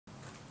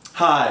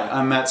Hi,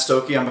 I'm Matt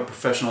Stocke. I'm a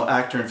professional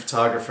actor and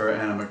photographer,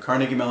 and I'm a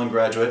Carnegie Mellon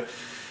graduate.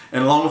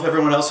 And along with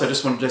everyone else, I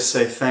just wanted to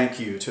say thank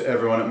you to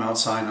everyone at Mount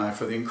Sinai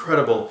for the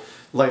incredible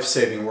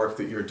life-saving work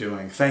that you're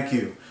doing. Thank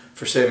you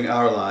for saving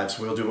our lives.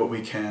 We'll do what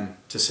we can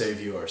to save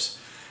yours.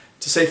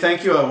 To say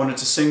thank you, I wanted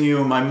to sing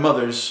you my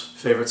mother's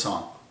favorite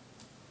song.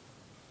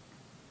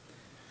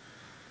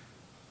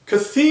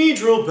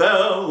 Cathedral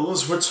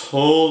bells were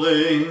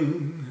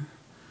tolling,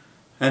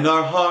 and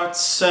our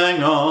hearts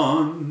sang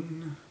on.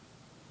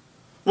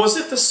 Was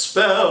it the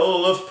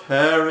spell of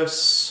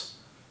Paris,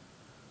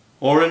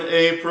 or an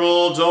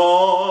April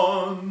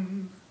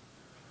dawn?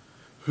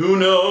 Who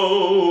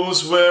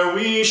knows where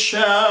we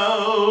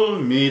shall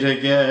meet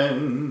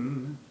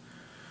again?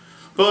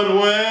 But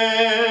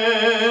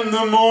when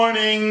the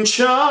morning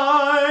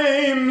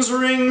chimes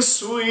ring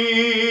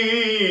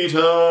sweet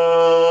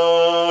again,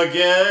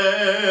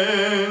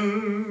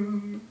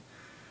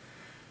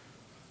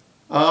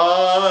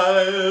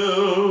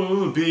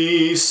 I'll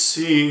be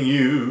seeing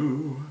you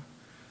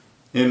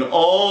in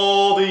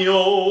all the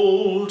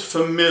old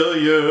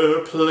familiar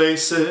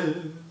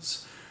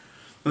places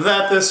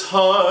that this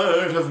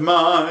heart of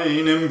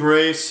mine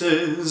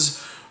embraces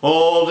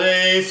all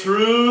day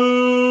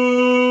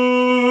through.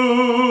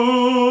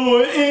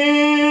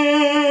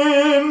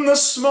 In the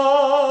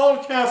small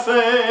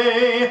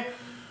cafe,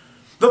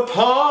 the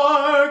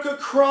park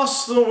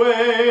across the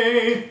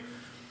way,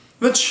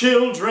 the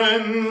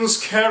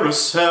children's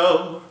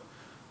carousel,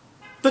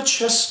 the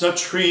chestnut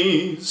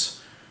trees,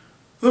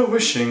 the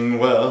wishing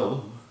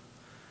well.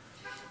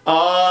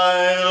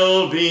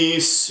 I'll be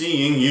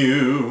seeing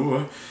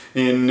you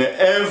in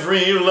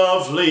every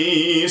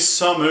lovely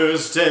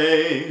summer's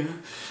day,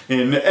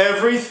 in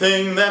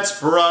everything that's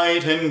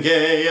bright and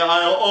gay.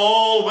 I'll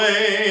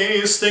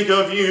always think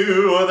of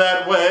you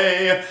that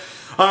way.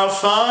 I'll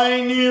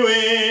find you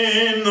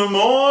in the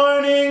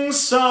morning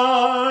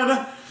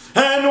sun,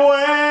 and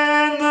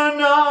when the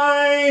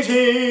night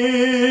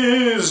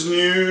is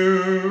new,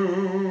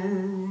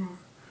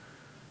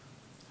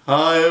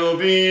 I'll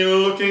be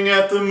looking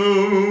at the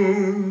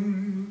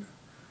moon,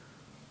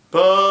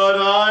 but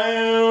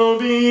I'll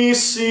be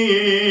seeing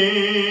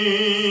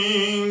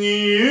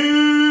you.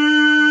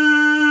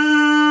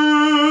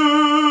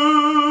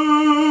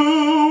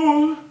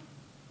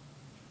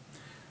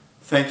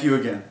 Thank you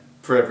again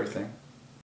for everything.